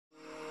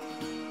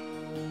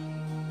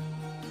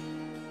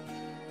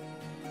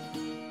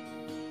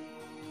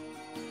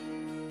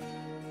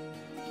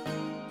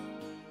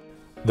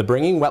The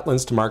Bringing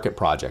Wetlands to Market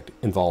project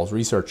involves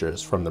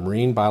researchers from the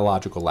Marine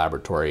Biological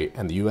Laboratory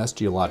and the U.S.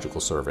 Geological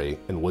Survey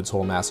in Woods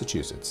Hole,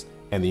 Massachusetts,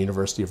 and the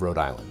University of Rhode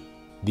Island.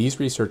 These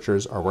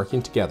researchers are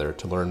working together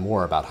to learn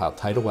more about how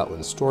tidal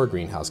wetlands store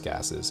greenhouse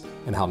gases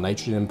and how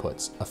nitrogen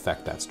inputs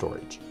affect that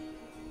storage.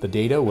 The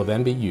data will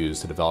then be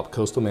used to develop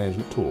coastal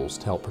management tools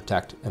to help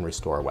protect and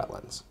restore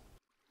wetlands.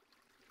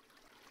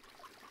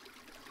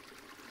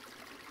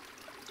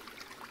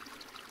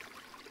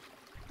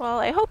 Well,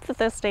 I hope that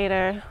this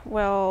data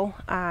will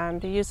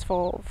be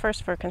useful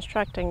first for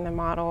constructing the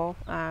model.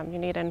 You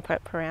need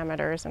input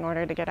parameters in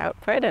order to get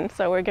output, and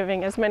so we're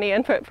giving as many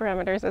input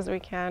parameters as we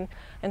can.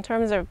 In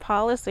terms of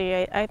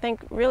policy, I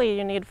think really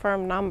you need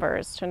firm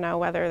numbers to know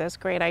whether this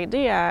great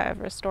idea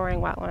of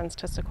restoring wetlands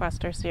to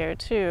sequester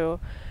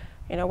CO2,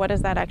 what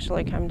does that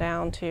actually come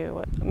down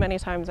to? Many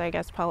times I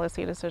guess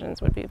policy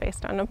decisions would be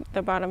based on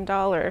the bottom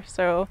dollar.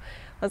 So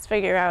let's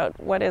figure out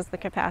what is the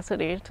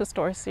capacity to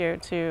store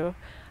CO2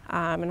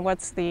 and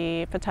what's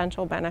the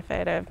potential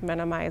benefit of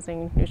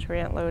minimizing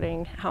nutrient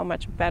loading, how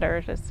much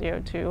better does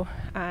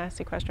CO2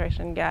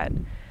 sequestration get?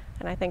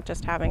 And I think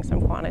just having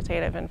some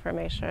quantitative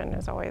information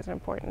is always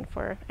important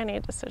for any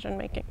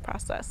decision-making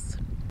process.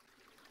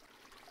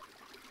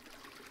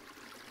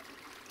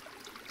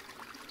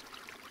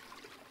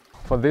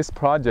 For this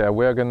project,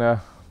 we're going to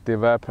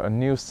develop a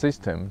new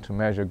system to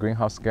measure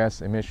greenhouse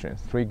gas emissions,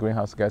 3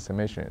 greenhouse gas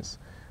emissions: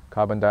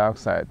 carbon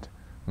dioxide,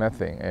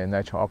 methane, and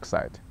nitric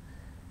oxide.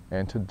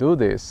 And to do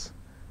this,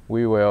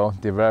 we will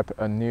develop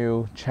a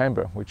new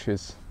chamber, which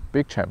is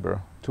big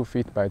chamber, 2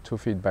 feet by 2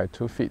 feet by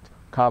 2 feet,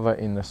 covered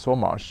in the salt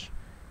marsh.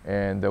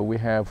 And we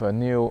have a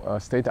new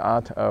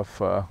state-of-the-art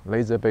of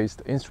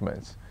laser-based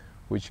instruments,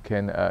 which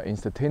can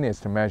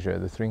instantaneously measure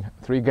the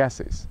three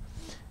gases.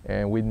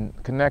 And we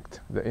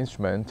connect the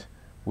instrument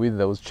with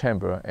those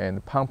chambers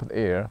and pump the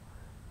air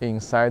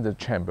inside the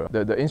chamber.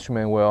 The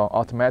instrument will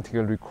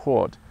automatically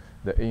record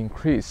the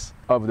increase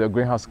of the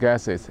greenhouse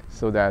gases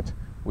so that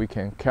we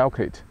can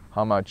calculate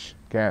how much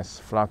gas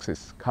flux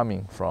is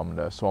coming from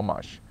the soil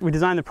marsh. We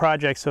designed the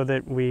project so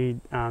that we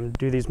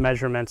do these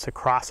measurements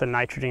across a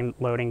nitrogen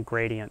loading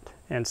gradient.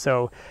 And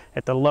so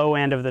at the low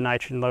end of the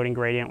nitrogen loading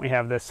gradient, we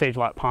have the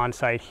Sagelot Pond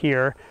site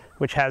here,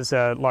 which has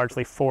a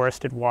largely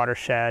forested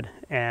watershed,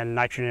 and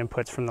nitrogen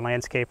inputs from the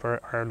landscape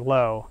are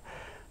low.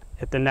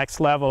 At the next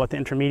level, at the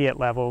intermediate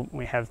level,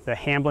 we have the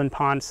Hamblin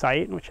Pond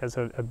site, which has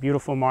a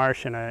beautiful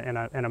marsh and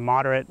a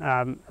moderate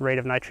rate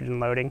of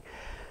nitrogen loading.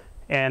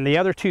 And the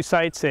other 2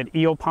 sites at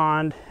Eel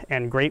Pond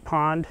and Great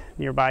Pond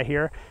nearby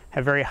here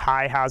have very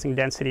high housing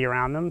density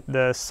around them.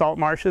 The salt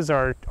marshes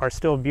are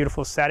still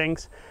beautiful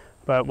settings,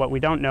 but what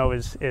we don't know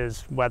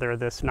is whether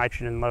this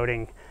nitrogen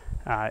loading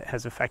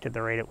has affected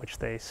the rate at which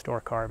they store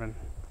carbon.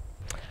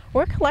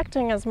 We're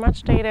collecting as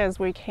much data as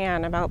we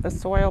can about the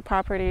soil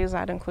properties.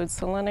 That includes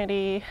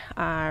salinity,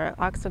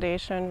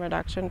 oxidation,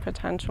 reduction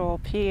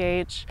potential,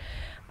 pH,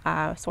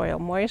 soil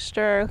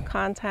moisture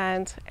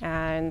content,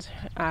 and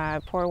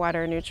pore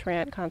water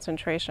nutrient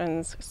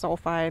concentrations,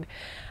 sulfide.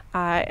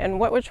 And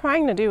what we're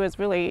trying to do is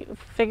really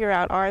figure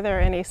out, are there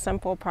any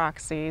simple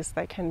proxies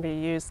that can be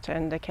used to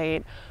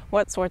indicate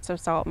what sorts of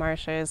salt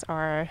marshes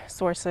are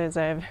sources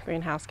of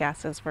greenhouse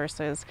gases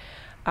versus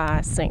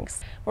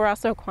sinks. We're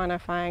also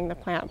quantifying the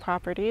plant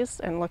properties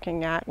and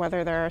looking at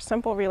whether there are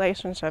simple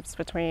relationships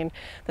between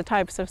the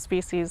types of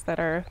species that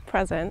are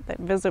present that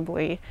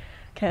visibly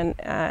can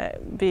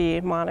be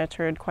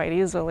monitored quite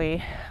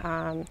easily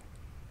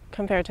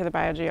compared to the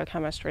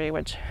biogeochemistry,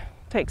 which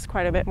takes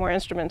quite a bit more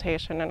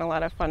instrumentation and a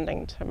lot of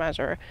funding to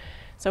measure.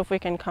 So if we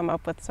can come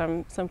up with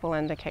some simple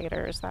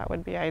indicators, that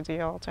would be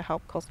ideal to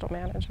help coastal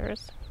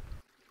managers.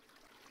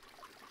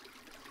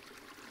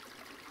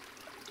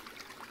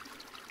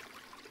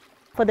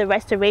 For the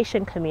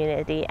restoration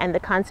community and the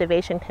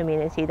conservation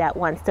community that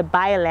wants to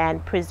buy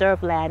land,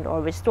 preserve land,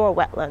 or restore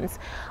wetlands,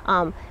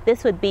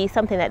 this would be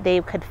something that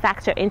they could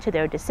factor into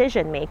their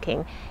decision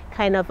making,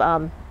 kind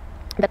of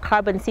the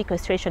carbon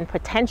sequestration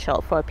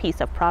potential for a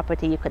piece of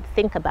property. You could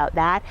think about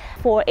that.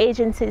 For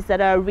agencies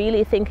that are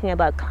really thinking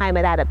about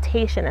climate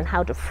adaptation and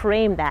how to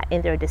frame that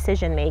in their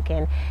decision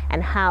making,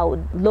 and how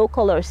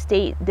local or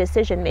state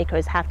decision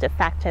makers have to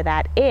factor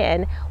that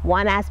in,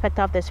 one aspect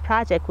of this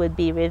project would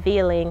be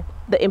revealing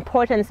the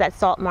importance that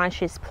salt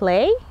marshes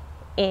play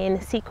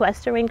in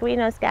sequestering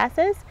greenhouse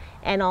gases,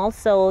 and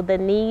also the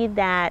need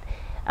that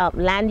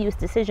land use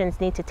decisions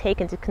need to take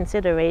into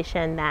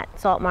consideration that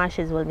salt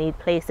marshes will need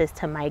places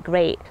to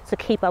migrate to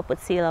keep up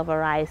with sea level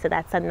rise. So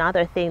that's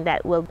another thing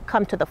that will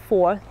come to the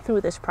fore through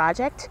this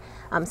project.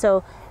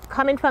 So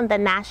coming from the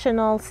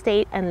national,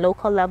 state, and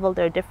local level,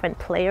 there are different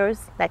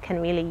players that can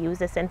really use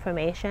this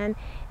information,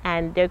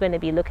 and they're going to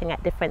be looking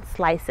at different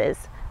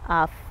slices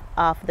of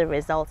the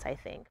results, I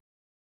think.